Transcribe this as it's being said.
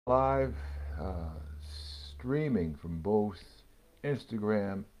Live, uh, streaming from both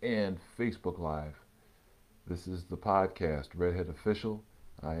Instagram and Facebook Live. This is the podcast, Redhead Official.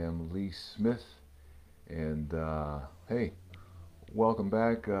 I am Lee Smith, and hey, welcome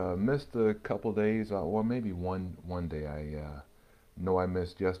back. Missed a couple days, or maybe one day. I know I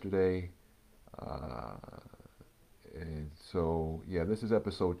missed yesterday, uh, and so yeah, this is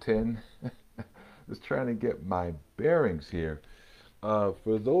episode 10. Just trying to get my bearings here.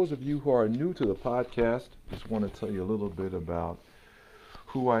 For those of you who are new to the podcast, just want to tell you a little bit about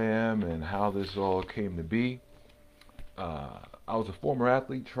who I am and how this all came to be. I was a former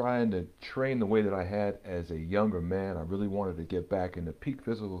athlete trying to train the way that I had as a younger man. I really wanted to get back into peak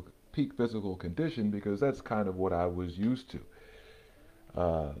physical condition because that's kind of what I was used to.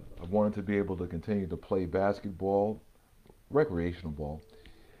 I wanted to be able to continue to play basketball, recreational ball,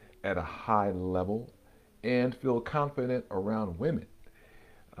 at a high level and feel confident around women.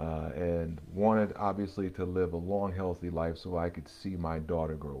 And wanted obviously to live a long, healthy life so I could see my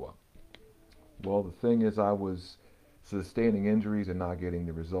daughter grow up. Well, the thing is, I was sustaining injuries and not getting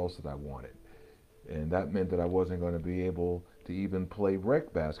the results that I wanted. And that meant that I wasn't going to be able to even play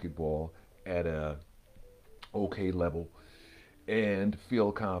rec basketball at a okay level and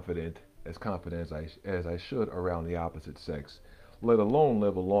feel confident as I should around the opposite sex, let alone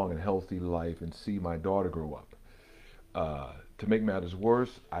live a long and healthy life and see my daughter grow up. To make matters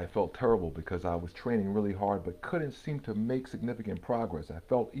worse, I felt terrible because I was training really hard but couldn't seem to make significant progress. I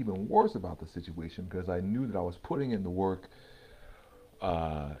felt even worse about the situation because I knew that I was putting in the work,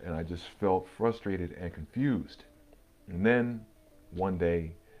 and I just felt frustrated and confused. And then one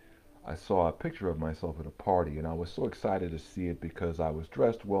day, I saw a picture of myself at a party, and I was so excited to see it because I was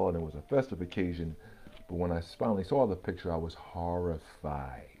dressed well and it was a festive occasion. But when I finally saw the picture, I was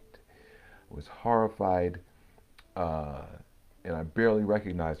horrified. I was horrified uh, and I barely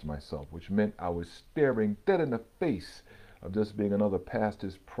recognized myself, which meant I was staring dead in the face of just being another past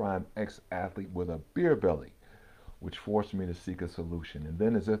his prime ex athlete with a beer belly, which forced me to seek a solution. And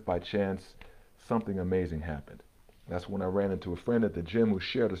then, as if by chance, something amazing happened. That's when I ran into a friend at the gym who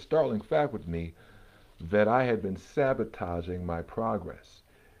shared a startling fact with me that I had been sabotaging my progress.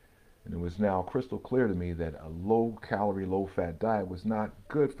 And it was now crystal clear to me that a low calorie, low fat diet was not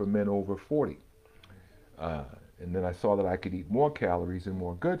good for men over 40. Uh, and then I saw that I could eat more calories and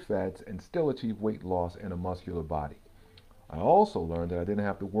more good fats and still achieve weight loss and a muscular body. I also learned that I didn't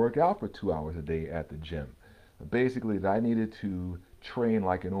have to work out for 2 hours a day at the gym. Basically, that I needed to train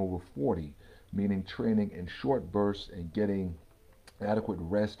like an over 40, meaning training in short bursts and getting adequate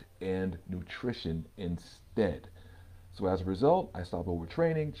rest and nutrition instead. So as a result, I stopped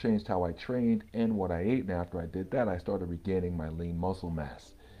overtraining, changed how I trained and what I ate, and after I did that, I started regaining my lean muscle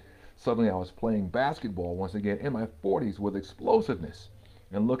mass. Suddenly, I was playing basketball once again in my 40s with explosiveness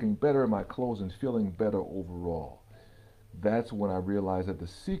and looking better in my clothes and feeling better overall. That's when I realized that the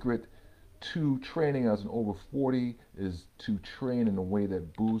secret to training as an over 40 is to train in a way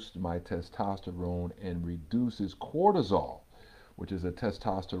that boosts my testosterone and reduces cortisol, which is a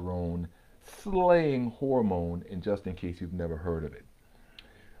testosterone slaying hormone, and just in case you've never heard of it.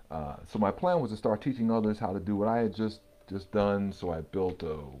 So my plan was to start teaching others how to do what I had just done. So I built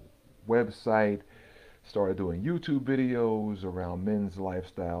a website, started doing YouTube videos around men's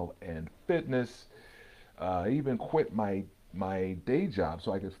lifestyle and fitness. Even quit my day job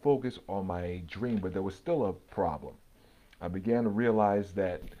so I could focus on my dream, but there was still a problem. I began to realize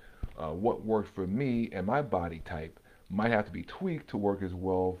that what worked for me and my body type might have to be tweaked to work as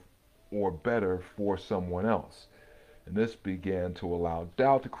well or better for someone else. And this began to allow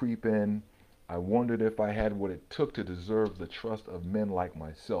doubt to creep in. I wondered if I had what it took to deserve the trust of men like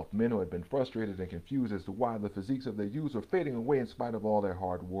myself, men who had been frustrated and confused as to why the physiques of their youth were fading away in spite of all their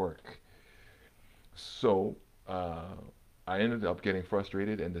hard work. So uh, I ended up getting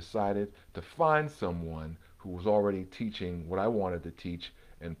frustrated and decided to find someone who was already teaching what I wanted to teach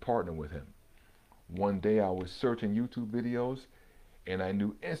and partner with him. One day I was searching YouTube videos and I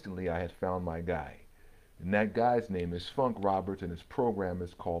knew instantly I had found my guy. And that guy's name is Funk Roberts, and his program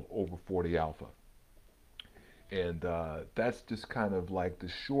is called Over 40 Alpha. And that's just kind of like the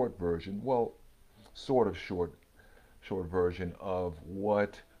short version, well, sort of short version of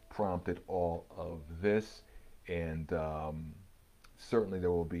what prompted all of this. And certainly there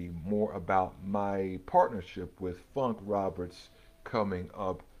will be more about my partnership with Funk Roberts coming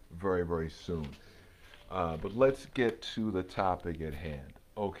up very, very soon. But let's get to the topic at hand.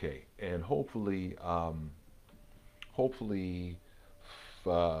 Okay, and hopefully,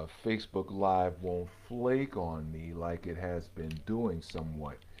 Facebook Live won't flake on me like it has been doing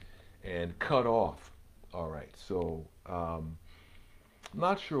somewhat and cut off. All right, so I'm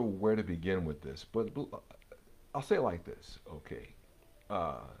not sure where to begin with this, but I'll say it like this, okay?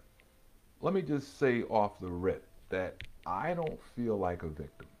 Uh, Let me just say off the rip that I don't feel like a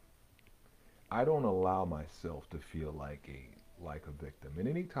victim. I don't allow myself to feel like a victim. And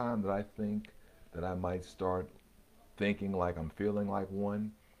any time that I think that I might start thinking like I'm feeling like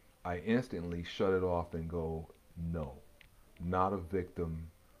one, I instantly shut it off and go, no, not a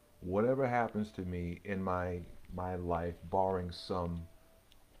victim. Whatever happens to me in my life, barring some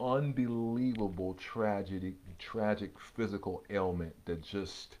unbelievable tragic physical ailment that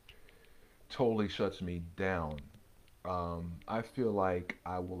just totally shuts me down, I feel like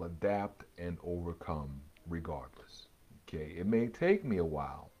I will adapt and overcome regardless. Okay, it may take me a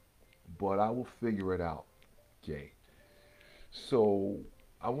while, but I will figure it out. Okay, so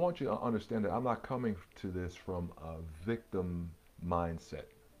I want you to understand that I'm not coming to this from a victim mindset.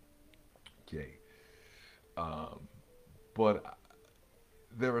 Okay, um, but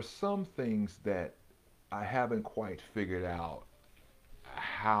there are some things that I haven't quite figured out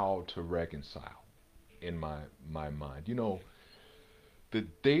how to reconcile in my mind. The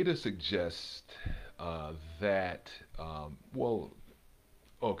data suggests that well,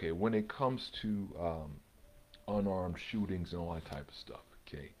 okay, when it comes to unarmed shootings and all that type of stuff,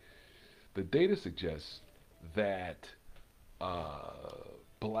 okay, the data suggests that uh,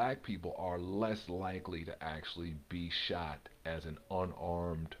 black people are less likely to actually be shot as an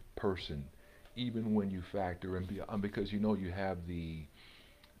unarmed person, even when you factor in because you have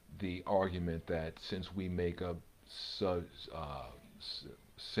the argument that since we make up such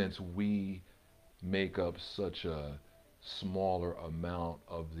since we make up such a smaller amount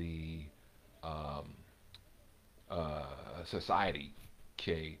of the um, society,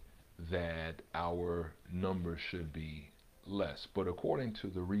 okay, that our numbers should be less. But according to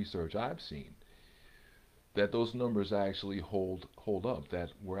the research I've seen, that those numbers actually hold up.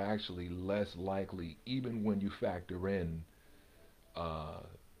 That we're actually less likely, even when you factor in uh,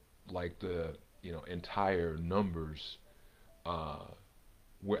 like the entire numbers, uh,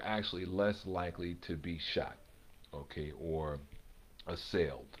 we're actually less likely to be shot, okay, or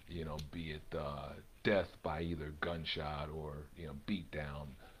assailed, be it death by either gunshot or beat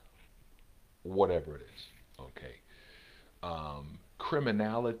down, whatever it is, okay.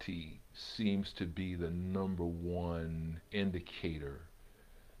 Criminality seems to be the number one indicator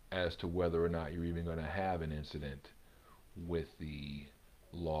as to whether or not you're even going to have an incident with the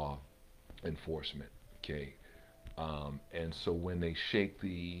law enforcement, okay. And so when they shake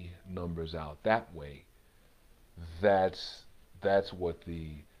the numbers out that way, that's that's what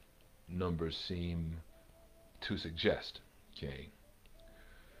the numbers seem to suggest. Okay.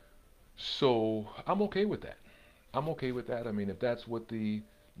 So I'm okay with that. I'm okay with that. I mean, if that's what the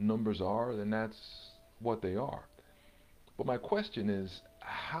numbers are, then that's what they are. But my question is,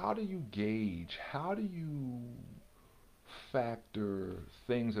 how do you gauge, how do you factor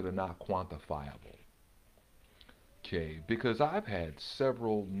things that are not quantifiable? Okay, because I've had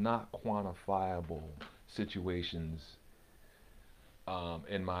several not quantifiable situations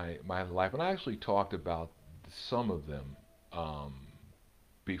in my life, and I actually talked about some of them um,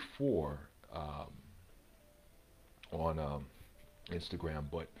 before um, on Instagram,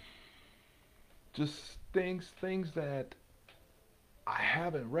 but just things that I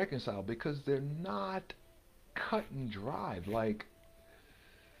haven't reconciled because they're not cut and dried. Like,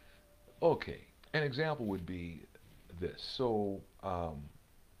 okay, an example would be this. So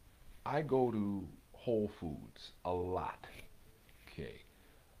I go to Whole Foods a lot. Okay.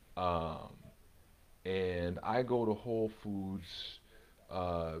 Um, and I go to Whole Foods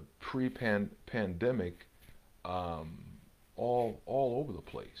pre-pandemic um, all over the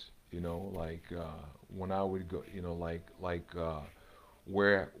place. Like when I would go,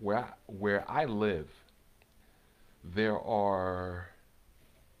 where I live, there are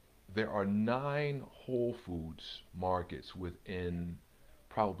there are 9 Whole Foods markets within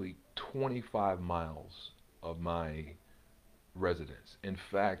probably 25 miles of my residence. In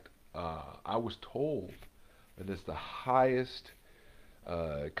fact, I was told that it's the highest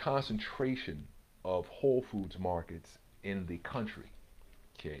concentration of Whole Foods markets in the country.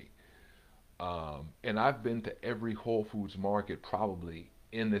 Okay. And I've been to every Whole Foods market probably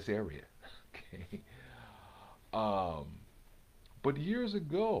in this area. Okay. Um, but years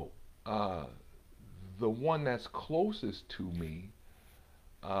ago, uh, the one that's closest to me,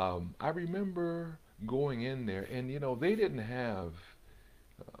 I remember going in there, and they didn't have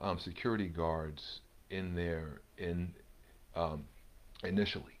security guards in there um,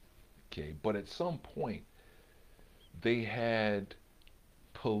 initially. Okay, but at some point they had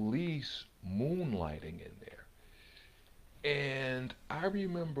police moonlighting in there, And I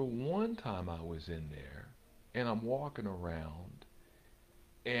remember one time I was in there and I'm walking around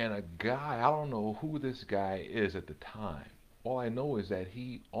and a guy, I don't know who this guy is at the time. All I know is that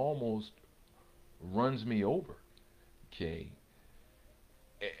he almost runs me over. Okay.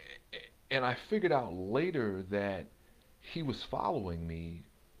 And I figured out later that he was following me,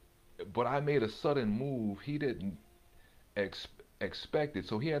 but I made a sudden move he didn't ex- expect it.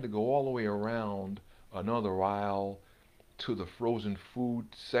 So he had to go all the way around another aisle to the frozen food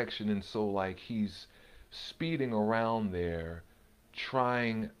section. And so, like, he's speeding around there,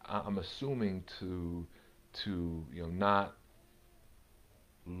 trying, I'm assuming, to not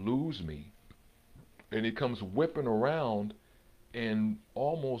lose me. And he comes whipping around and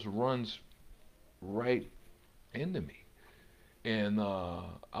almost runs right into me. And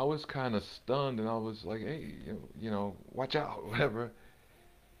I was kind of stunned, and I was like, "Hey, watch out, whatever."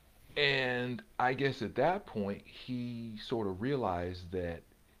 And I guess at that point, he sort of realized that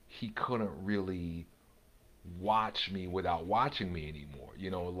he couldn't really watch me without watching me anymore.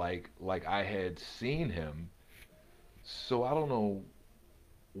 Like I had seen him. So I don't know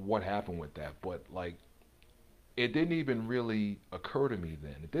what happened with that, but like it didn't even really occur to me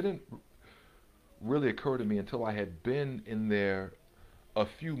then. It didn't really occur to me until I had been in there a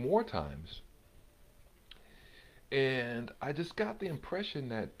few more times, and I just got the impression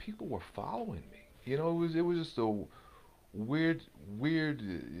that people were following me. It was just a weird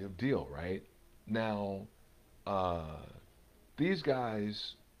deal, right? Now, uh, these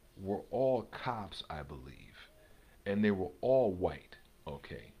guys were all cops, I believe, and they were all white.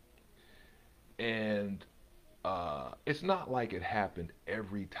 Okay, and it's not like it happened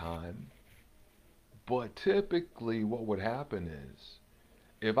every time, but typically what would happen is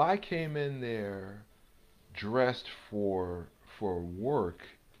if I came in there dressed for work,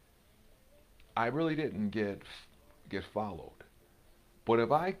 I really didn't get followed. But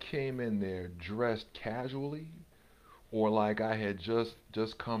if I came in there dressed casually, or like I had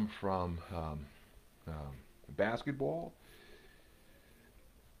just come from um, basketball,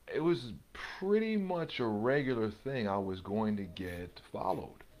 it was pretty much a regular thing. I was going to get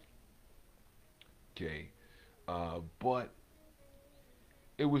followed. Okay, but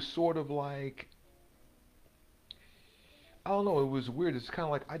it was sort of like, I don't know. It was weird. It's kind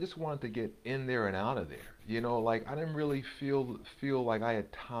of like I just wanted to get in there and out of there. Like I didn't really feel like I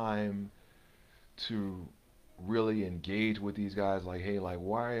had time to really engage with these guys. Like, hey, like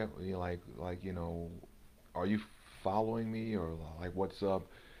why, are you following me, or like what's up?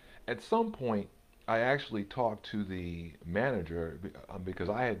 At some point, I actually talked to the manager because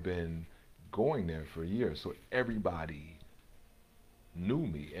I had been going there for years, so everybody knew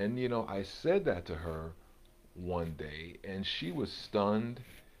me. And I said that to her one day, and she was stunned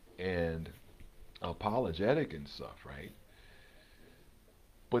and apologetic and stuff, right?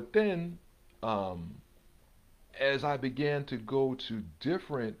 But then, um, as I began to go to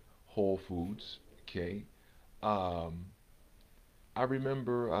different Whole Foods, okay, um, I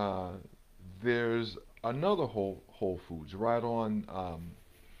remember there's another Whole Foods right on.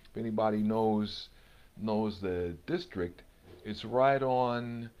 If anybody knows the district, it's right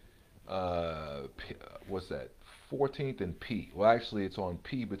on. What's that? 14th and P. Well, actually, it's on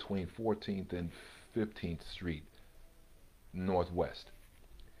P between 14th and 15th Street Northwest.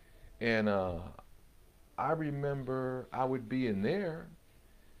 And I remember I would be in there,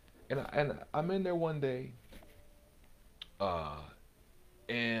 and I'm in there one day, uh,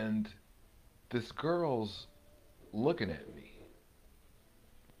 and this girl's looking at me,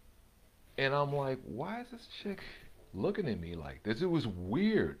 and I'm like, why is this chick looking at me like this? It was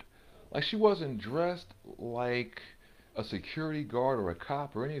weird. Like she wasn't dressed like a security guard or a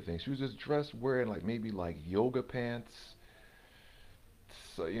cop or anything. She was just dressed wearing like maybe like yoga pants,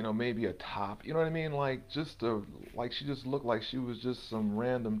 so, maybe a top. You know what I mean? Like she just looked like she was just some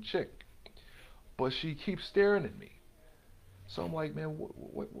random chick. But she keeps staring at me. So I'm like, man,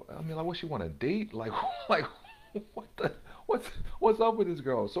 I mean, like, what she want to date? Like, like, what the, what's what's up with this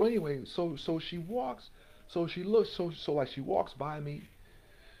girl? So anyway, so she walks, so she looks, so like she walks by me,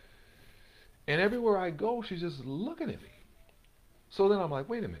 and everywhere I go, she's just looking at me. So then I'm like,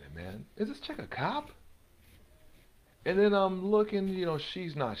 wait a minute, man, is this chick a cop? And then I'm looking,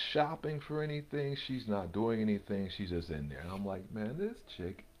 she's not shopping for anything, she's not doing anything, she's just in there. And I'm like, man, this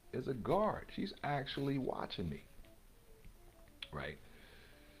chick is a guard. She's actually watching me, right?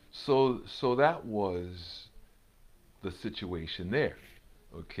 So that was the situation there.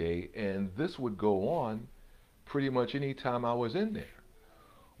 Okay, and this would go on pretty much any time I was in there.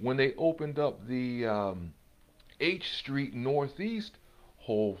 When they opened up the H Street Northeast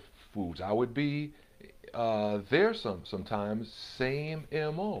Whole Foods, I would be There sometimes same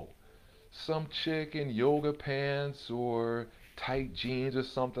MO. Some chick in yoga pants or tight jeans or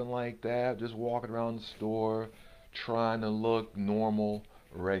something like that, just walking around the store, trying to look normal,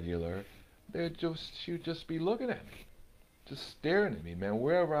 regular. She'd just be looking at me, just staring at me, man,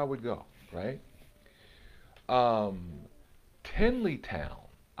 wherever I would go, right? Um, Tenleytown.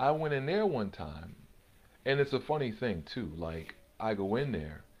 I went in there one time, and it's a funny thing too. Like I go in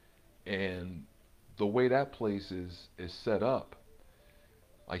there, and the way that place is set up,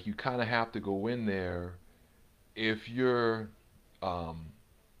 like you kind of have to go in there if you're um,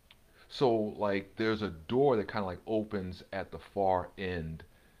 so like there's a door that kind of like opens at the far end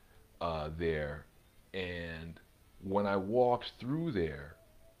there, and when I walked through there,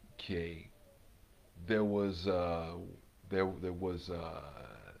 okay, there was there was a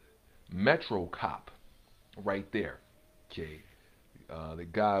Metro cop right there, okay. The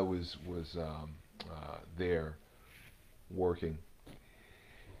guy was there working,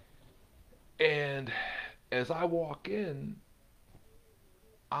 and as I walk in,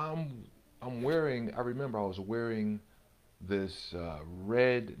 I'm I'm wearing. I remember I was wearing this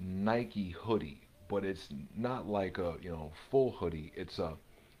red Nike hoodie, but it's not like a full hoodie. It's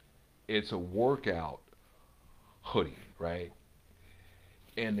a workout hoodie, right?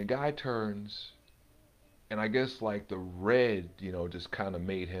 And the guy turns, and I guess like the red, just kind of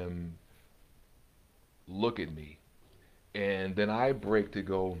made him look at me. And then I break to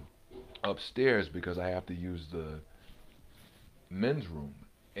go upstairs because I have to use the men's room.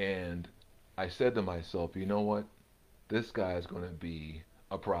 And I said to myself, you know what? This guy is going to be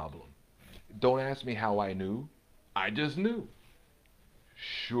a problem. Don't ask me how I knew. I just knew.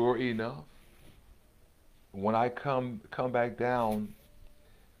 Sure enough, when I come back down,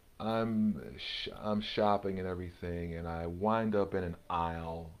 I'm shopping and everything, and I wind up in an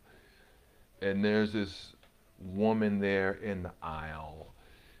aisle, and there's this woman there in the aisle,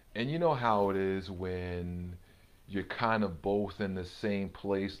 and you know how it is when you're kind of both in the same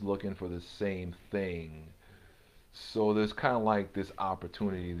place looking for the same thing. So there's kind of like this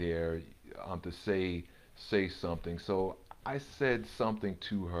opportunity there to say something. So I said something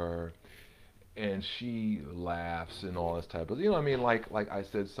to her, and she laughs and all this type of, what I mean, like I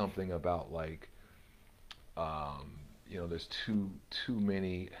said something about like there's too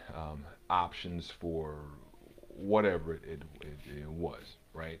many options for whatever it was,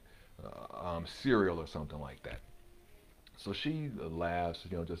 right? Cereal or something like that. So she laughs,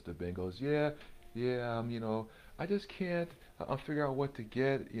 just a bit, goes, yeah, yeah, I just can't figure out what to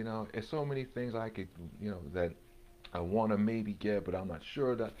get. There's so many things I could, that I want to maybe get, but I'm not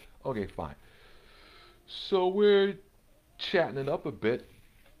sure that. Okay, fine. So we're chatting it up a bit,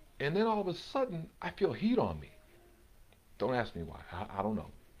 and then all of a sudden, I feel heat on me. Don't ask me why. I don't know.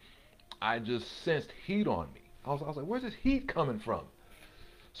 I just sensed heat on me. I was like, where's this heat coming from?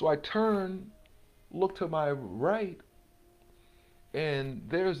 So I turn, look to my right, and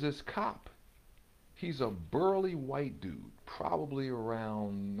there's this cop. He's a burly white dude, probably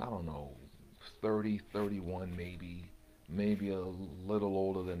around, I don't know, 30, 31 maybe a little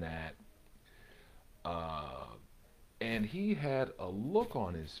older than that. Uh, and he had a look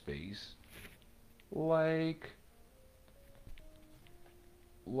on his face like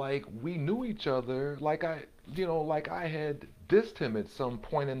we knew each other, like I had dissed him at some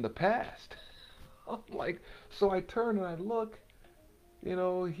point in the past. I'm like, so I turn and I look,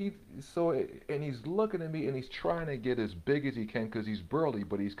 and he's looking at me and he's trying to get as big as he can because he's burly,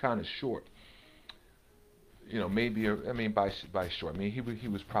 but he's kind of short. Maybe I mean by short, I mean he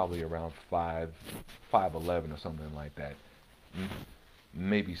was probably around 5'11" or something like that,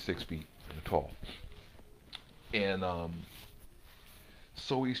 maybe 6 feet tall. And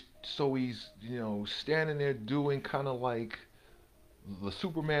so he's standing there doing kind of like the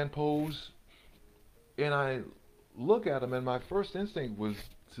Superman pose, and I look at him, and my first instinct was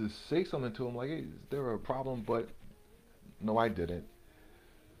to say something to him like, "Hey, is there a problem?" But no, I didn't.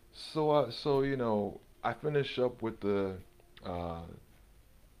 So I finish up with the uh,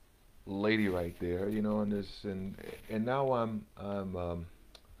 lady right there, and now I'm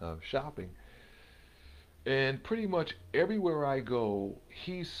shopping, and pretty much everywhere I go,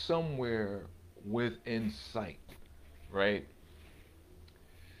 he's somewhere within sight, right?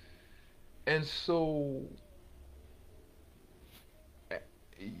 And so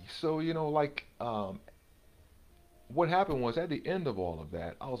like what happened was at the end of all of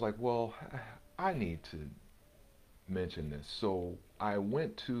that, I was like, well, I need to mention this. So I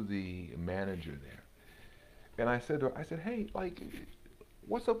went to the manager there, and I said to her, I said, hey, like,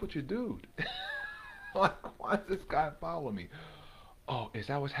 what's up with your dude? Like, why does this guy follow me? Oh, is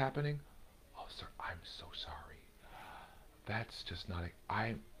that what's happening? Oh, sir, I'm so sorry. That's just not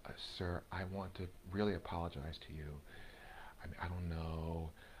sir, I want to really apologize to you. I mean, I don't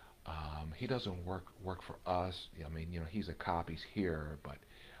know. He doesn't work for us. I mean, he's a cop. He's here, but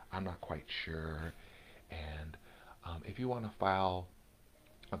I'm not quite sure. And if you want to file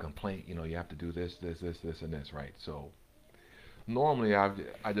a complaint, you have to do this, and this, right? So normally I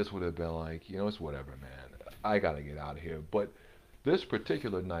just would have been like, it's whatever, man. I gotta get out of here. But this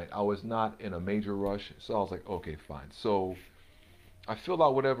particular night, I was not in a major rush, so I was like, okay, fine. So I filled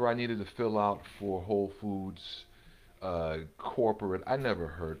out whatever I needed to fill out for Whole Foods corporate. I never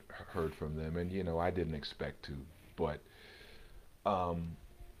heard from them, and I didn't expect to. But um,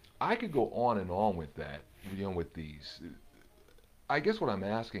 I could go on and on with that, with these. I guess what I'm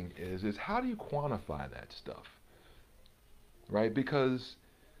asking is how do you quantify that stuff, right? Because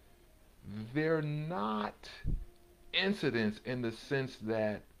they're not incidents in the sense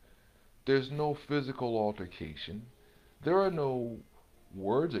that there's no physical altercation, there are no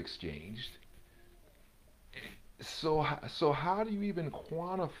words exchanged. So how do you even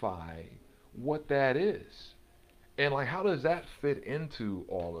quantify what that is? And like, how does that fit into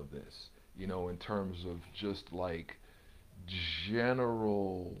all of this? In terms of just like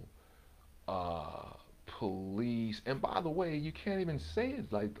general uh, police. And by the way, you can't even say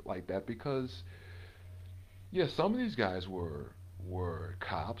it like that because yeah, some of these guys were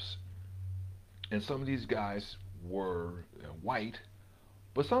cops, and some of these guys were white,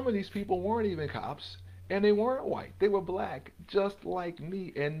 but some of these people weren't even cops, and they weren't white. They were black, just like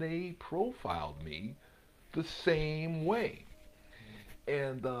me, and they profiled me the same way.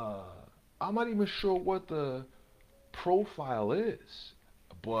 And I'm not even sure what the profile is,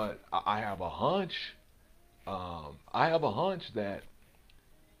 but I have a hunch. I have a hunch that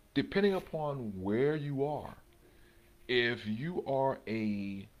depending upon where you are, if you are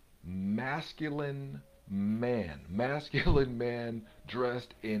a masculine man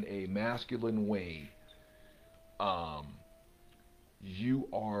dressed in a masculine way, um, you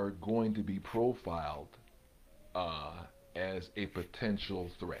are going to be profiled uh, as a potential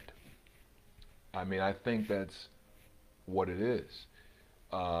threat. I mean, I think that's what it is.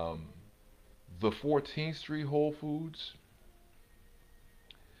 Um, the 14th Street Whole Foods,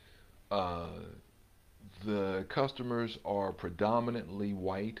 uh, the customers are predominantly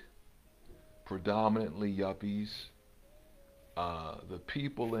white, predominantly yuppies. The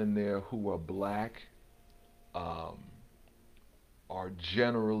people in there who are black um, are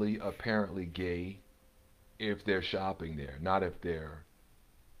generally apparently gay if they're shopping there, not if they're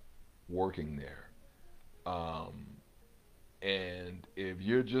working there. Um, and if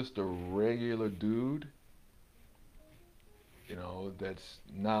you're just a regular dude, that's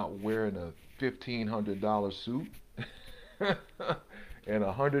not wearing a $1,500 suit and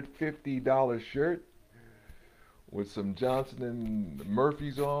 $150 shirt with some Johnson and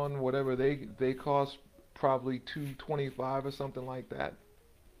Murphys on, whatever they cost, probably 225 or something like that.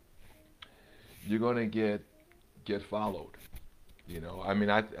 You're gonna get followed. I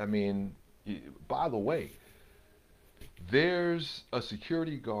mean, by the way, there's a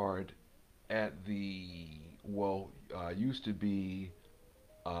security guard at the used to be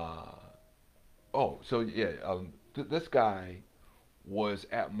uh, oh, so yeah, this guy was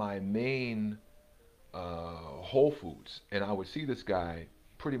at my main Whole Foods, and I would see this guy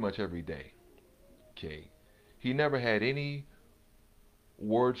pretty much every day. Okay, he never had any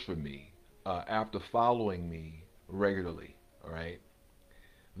words for me after following me regularly. All right,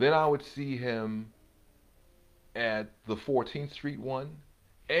 then I would see him at the 14th Street one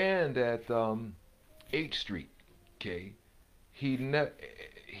and at H Street. Okay, he ne-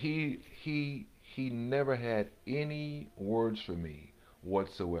 he never had any words for me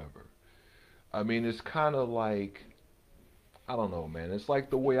whatsoever. I mean, it's kind of like, I don't know, man. It's like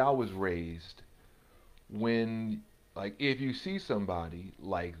the way I was raised when, like, if you see somebody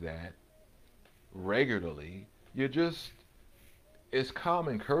like that regularly, you just, it's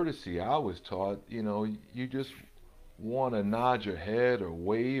common courtesy. I was taught, you just want to nod your head or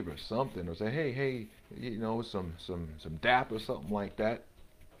wave or something or say, hey, some dap or something like that.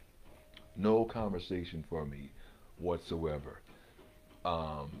 No conversation for me whatsoever.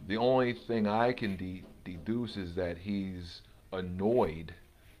 The only thing I can deduce is that he's annoyed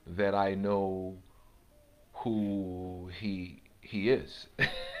that I know who he is.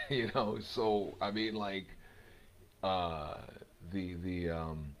 So I mean, like uh, the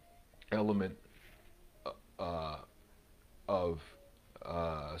element uh, of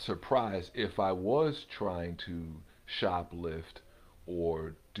surprise if I was trying to shoplift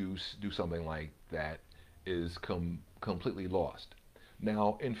or do something like that is completely lost.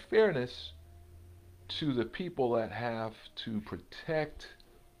 Now, in fairness, to the people that have to protect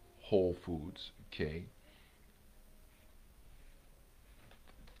Whole Foods, okay,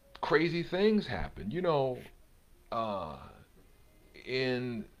 crazy things happen. Uh,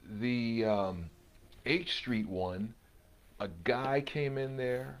 in the H Street one, a guy came in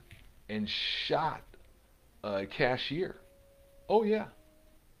there and shot a cashier. Oh yeah,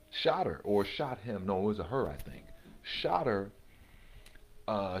 shot her or shot him. No, it was a her, I think. Shot her,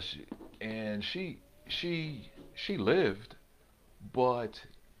 uh, she, and she lived. But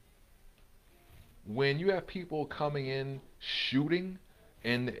when you have people coming in shooting,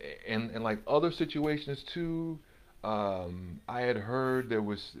 and and like other situations too, I had heard there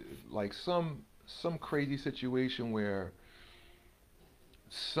was like some crazy situation where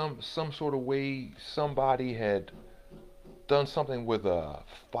some sort of way somebody had done something with a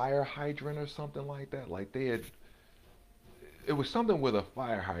fire hydrant or something like that. Like they had, it was something with a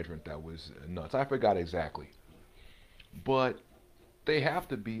fire hydrant that was nuts. I forgot exactly, but they have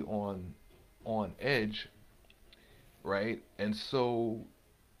to be on edge, right? And so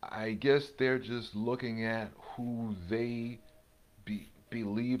I guess they're just looking at who they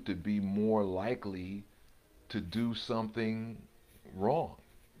believe to be more likely to do something wrong.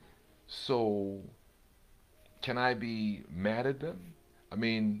 So can I be mad at them? I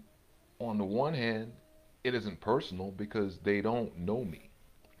mean, on the one hand, it isn't personal because they don't know me,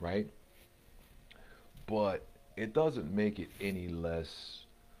 right? But it doesn't make it any less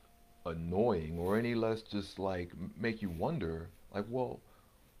annoying or any less just like make you wonder, like, well,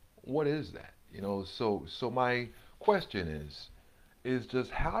 what is that? So my question is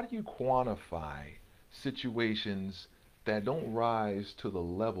just how do you quantify situations that don't rise to the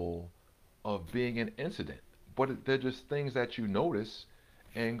level of being an incident, but they're just things that you notice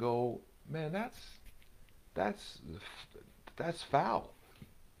and go, man, that's that's foul.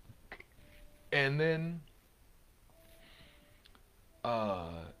 And then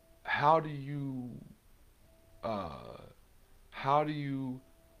uh, how do you uh, how do you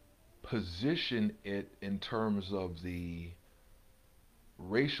position it in terms of the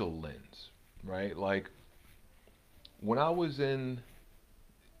racial lens, right? Like when I was in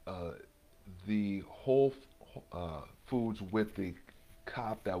uh, the Whole Foods with the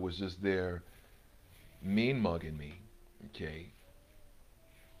cop that was just there mean mugging me, okay,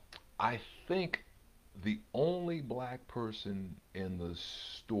 I think the only black person in the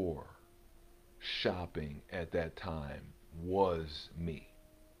store shopping at that time was me,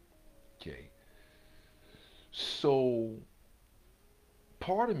 okay. So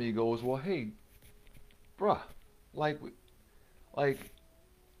part of me goes, well, hey, bruh, like, like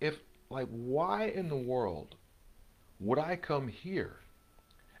if like why in the world would I come here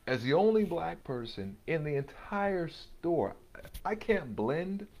as the only black person in the entire store? I can't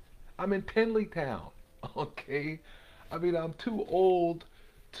blend. I'm in Tenleytown, okay? I mean, I'm too old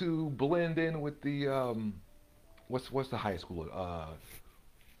to blend in with the what's the high school?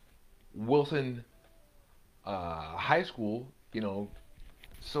 Wilson High School,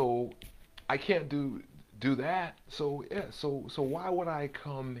 So I can't do that. So yeah, so why would I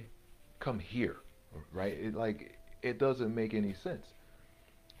come here, right? It doesn't make any sense.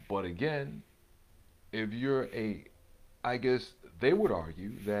 But again, if you're a, I guess they would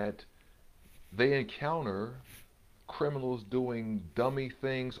argue that they encounter criminals doing dummy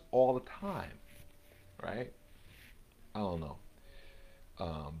things all the time, right? I don't know.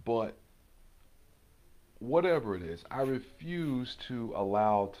 But whatever it is, I refuse to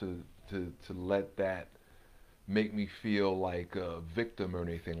allow to let that make me feel like a victim or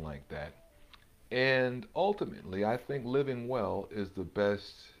anything like that. And ultimately, I think living well is the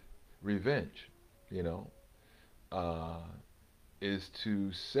best revenge, you know, uh, is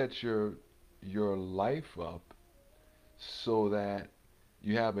to set your life up so that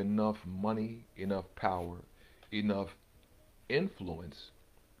you have enough money, enough power, enough influence,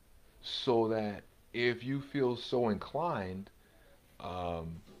 so that if you feel so inclined,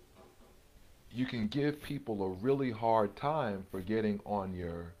 um, you can give people a really hard time for getting on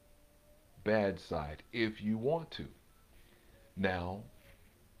your bad side if you want to. Now,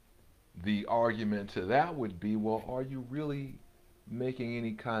 the argument to that would be, well, are you really making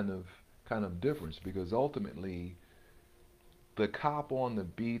any kind of difference? Because ultimately, the cop on the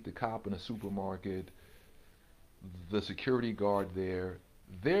beat, the cop in the supermarket, the security guard there,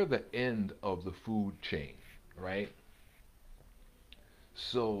 they're the end of the food chain, right?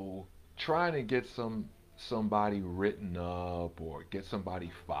 So trying to get somebody written up or get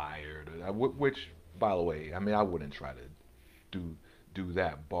somebody fired, which, by the way, I mean I wouldn't try to do do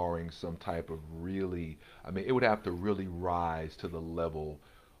that, barring some type of really, I mean it would have to really rise to the level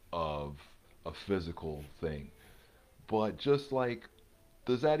of a physical thing. But just like,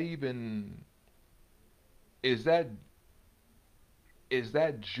 does that even is that is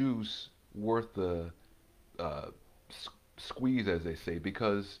that juice worth the uh, squeeze, as they say?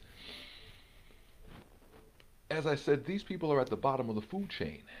 Because, as I said, these people are at the bottom of the food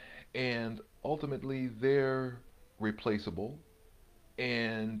chain, and ultimately they're replaceable.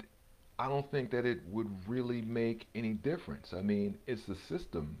 And I don't think that it would really make any difference. I mean, it's the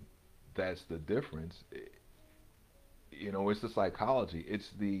system that's the difference. You know, it's the psychology.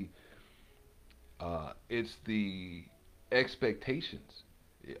 It's the expectations.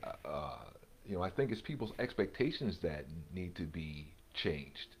 Uh, you know, I think it's people's expectations that need to be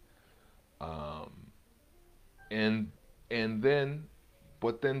changed. Um, and and then,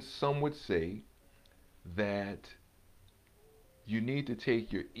 but then some would say that you need to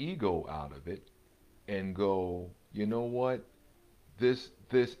take your ego out of it and go, you know what? This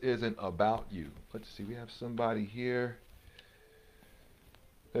isn't about you. Let's see. We have somebody here.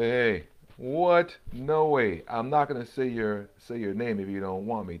 Hey, what? No way. I'm not gonna say your name if you don't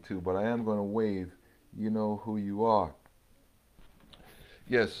want me to, but I am gonna wave. You know who you are.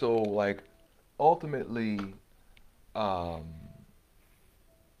 Yeah. So like, ultimately, um,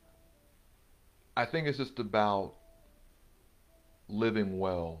 I think it's just about living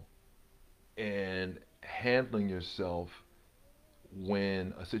well and handling yourself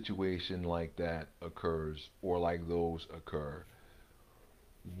when a situation like that occurs or like those occur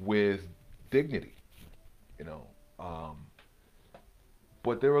with dignity, you know. Um,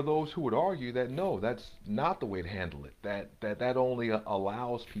 but there are those who would argue that no, that's not the way to handle it. That only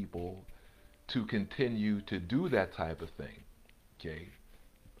allows people to continue to do that type of thing. Okay,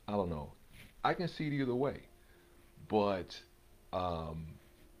 I don't know. I can see it either way, but um,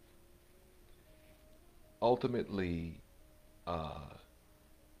 ultimately, uh,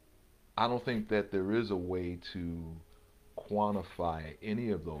 I don't think that there is a way to quantify any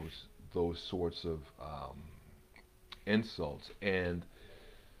of those sorts of insults. And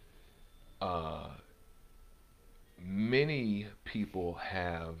uh, many people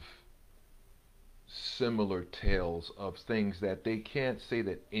have similar tales of things that they can't say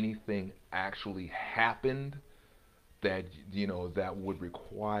that anything actually happened that that would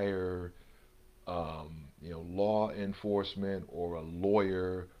require law enforcement or a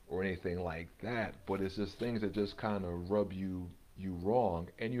lawyer or anything like that. But it's just things that just kind of rub you wrong,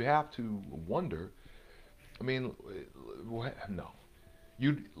 and you have to wonder. I mean, no,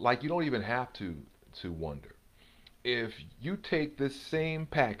 you don't even have to wonder. If you take this same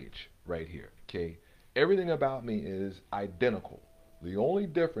package right here, okay, everything about me is identical. The only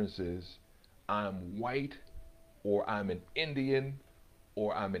difference is I'm white, or I'm an Indian,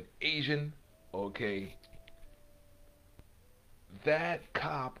 or I'm an Asian, okay, that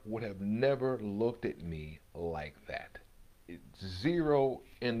cop would have never looked at me like that. Zero,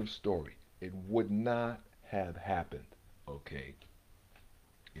 end of story. It would not have happened, okay?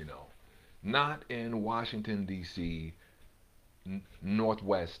 You know, not in Washington, D.C.,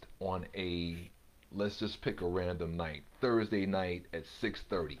 Northwest on let's just pick a random night, Thursday night at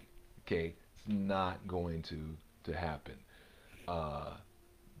 6:30, okay? It's not going to happen. Uh,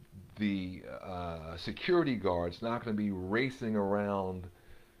 the security guard's not going to be racing around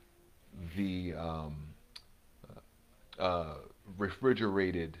the uh,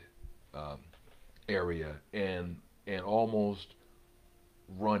 refrigerated um, area and almost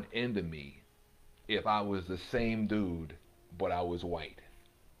run into me if I was the same dude but I was white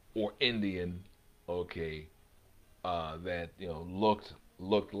or Indian, okay, that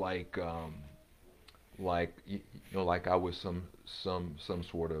looked like I was some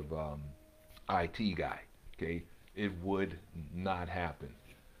sort of IT guy, okay. It would not happen.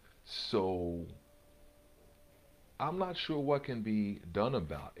 So I'm not sure what can be done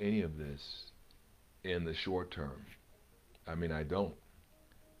about any of this in the short term. I mean, I don't.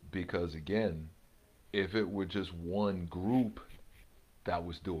 Because again, if it were just one group that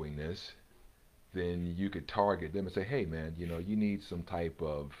was doing this, then you could target them and say, hey, man, you need some type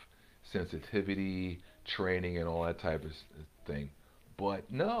of sensitivity, training, and all that type of thing.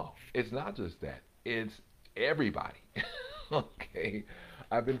 But no, it's not just that. It's everybody. Okay.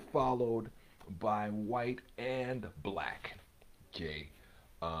 I've been followed by white and black. Okay.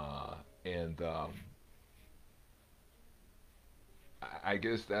 And I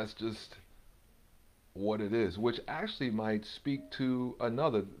guess that's just what it is, which actually might speak to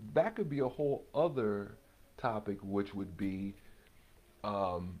another. That could be a whole other topic, which would be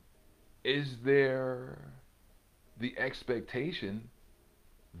um, is there the expectation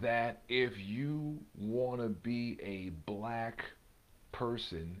that if you want to be a black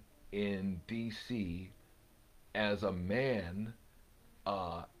person, in DC as a man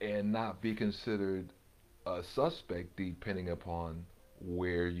and not be considered a suspect depending upon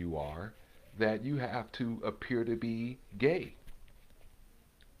where you are, that you have to appear to be gay.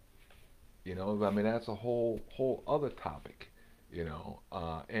 You know, I mean that's a whole other topic. You know,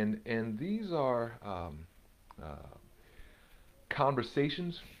 and these are uh,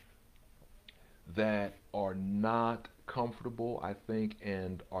 conversations that are not comfortable, I think,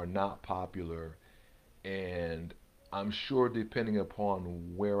 and are not popular. And I'm sure, depending upon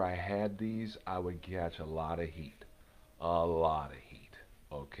where I had these, I would catch a lot of heat. A lot of heat.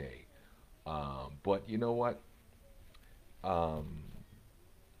 Okay. But you know what? Um,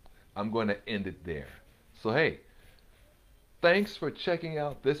 I'm going to end it there. So, hey, thanks for checking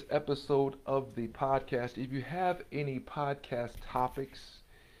out this episode of the podcast. If you have any podcast topics,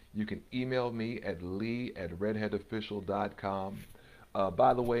 you can email me at lee@redheadofficial.com.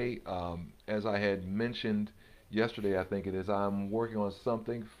 By the way, as I had mentioned yesterday, I think it is, I'm working on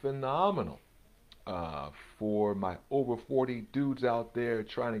something phenomenal uh, for my over 40 dudes out there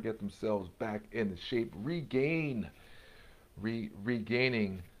trying to get themselves back into shape, regaining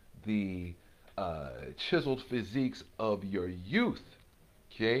the chiseled physiques of your youth,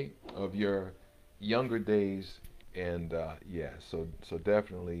 okay, of your younger days, and yeah, so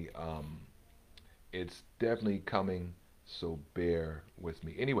definitely, it's definitely coming. So bear with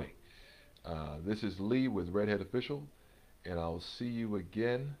me. Anyway, this is Lee with Redhead Official, and I'll see you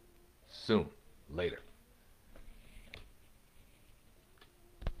again soon. Later.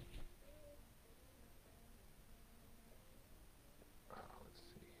 Let's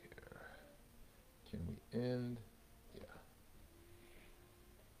see here. Can we end?